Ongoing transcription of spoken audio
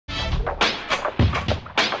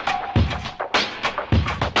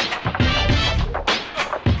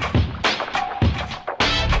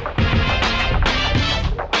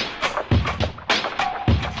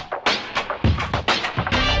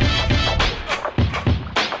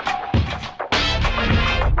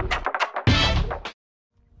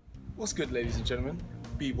What's good, ladies and gentlemen?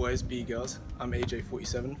 B-boys, B-girls, I'm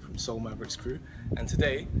AJ47 from Soul Mavericks crew, and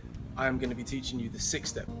today I am going to be teaching you the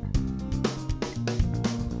 6-step,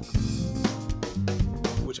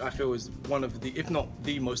 which I feel is one of the, if not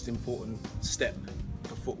the most important step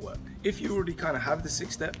for footwork. If you already kind of have the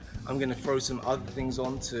 6-step, I'm going to throw some other things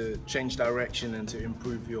on to change direction and to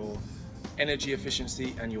improve your energy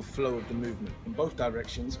efficiency and your flow of the movement in both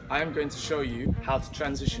directions. I am going to show you how to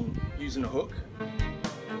transition using a hook,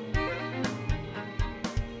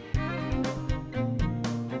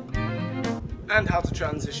 and how to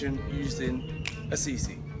transition using a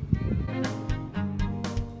CC.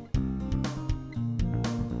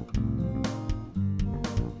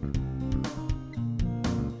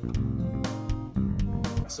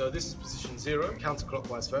 So this is position 0,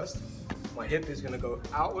 counterclockwise first. My hip is going to go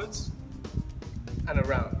outwards and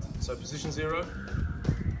around. So position 0,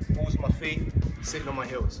 balls of my feet, sitting on my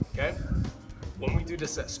heels, okay? When we do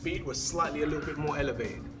this at speed, we're slightly a little bit more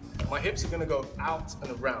elevated. My hips are going to go out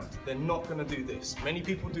and around. They're not going to do this. Many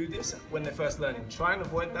people do this when they're first learning. Try and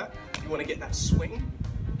avoid that. You want to get that swing,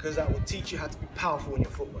 because that will teach you how to be powerful in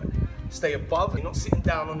your footwork. Stay above, you're not sitting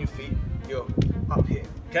down on your feet, you're up here,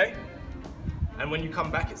 okay? And when you come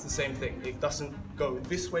back, it's the same thing. It doesn't go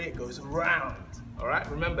this way, it goes around. All right,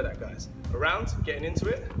 remember that, guys. Around, getting into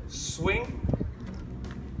it, swing.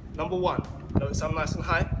 Number 1, notice I'm nice and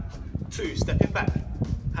high. 2, stepping back,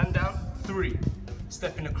 hand down. 3,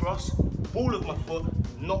 stepping across, ball of my foot,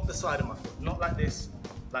 not the side of my foot, not like this,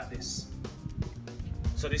 like this.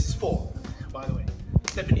 So this is 4, by the way.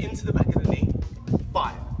 Stepping into the back of the knee,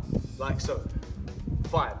 5, like so.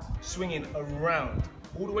 5, swinging around,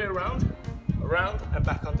 all the way around and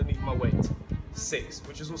back underneath my weight. 6,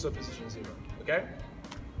 which is also position 0, okay?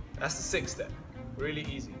 That's the 6th step, really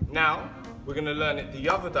easy. Now, we're gonna learn it the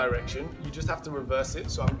other direction. You just have to reverse it,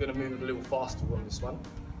 so I'm gonna move a little faster on this one.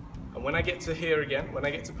 And when I get to here again, when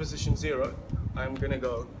I get to position 0, I'm gonna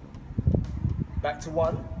go back to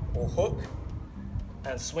 1 or hook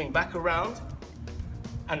and swing back around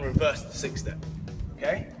and reverse the 6th step,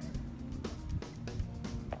 okay?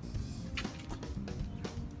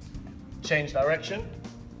 Change direction.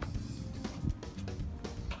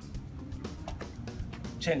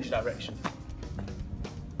 Change direction.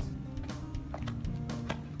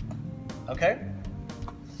 Okay?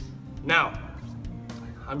 Now,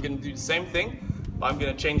 I'm going to do the same thing, but I'm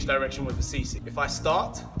going to change direction with the CC. If I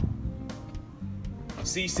start,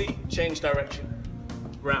 CC, change direction,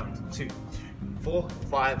 round, 2, 4,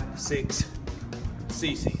 5, 6,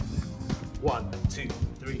 CC, 1, 2,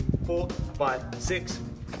 3, 4, 5, 6,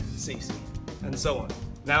 CC, and so on.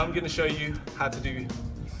 Now I'm going to show you how to do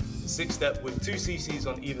the 6th step with 2 CCs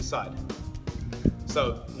on either side.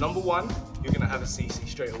 So, number 1, you're going to have a CC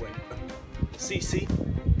straight away. CC,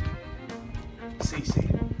 CC,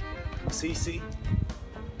 CC,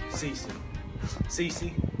 CC,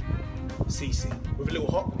 CC, CC, with a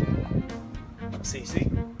little hop, CC,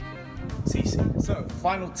 CC. So,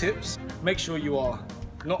 final tips, make sure you are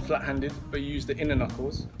not flat-handed, but you use the inner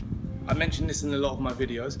knuckles. I mentioned this in a lot of my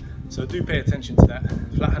videos, so do pay attention to that.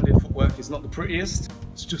 Flat-handed footwork is not the prettiest,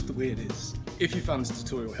 it's just the way it is. If you found this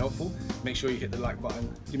tutorial helpful, make sure you hit the like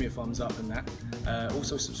button, give me a thumbs up and that.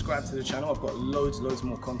 Also subscribe to the channel. I've got loads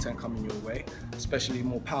more content coming your way, especially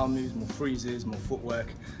more power moves, more freezes, more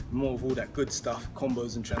footwork, more of all that good stuff,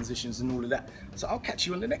 combos and transitions and all of that. So I'll catch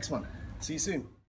you on the next one. See you soon.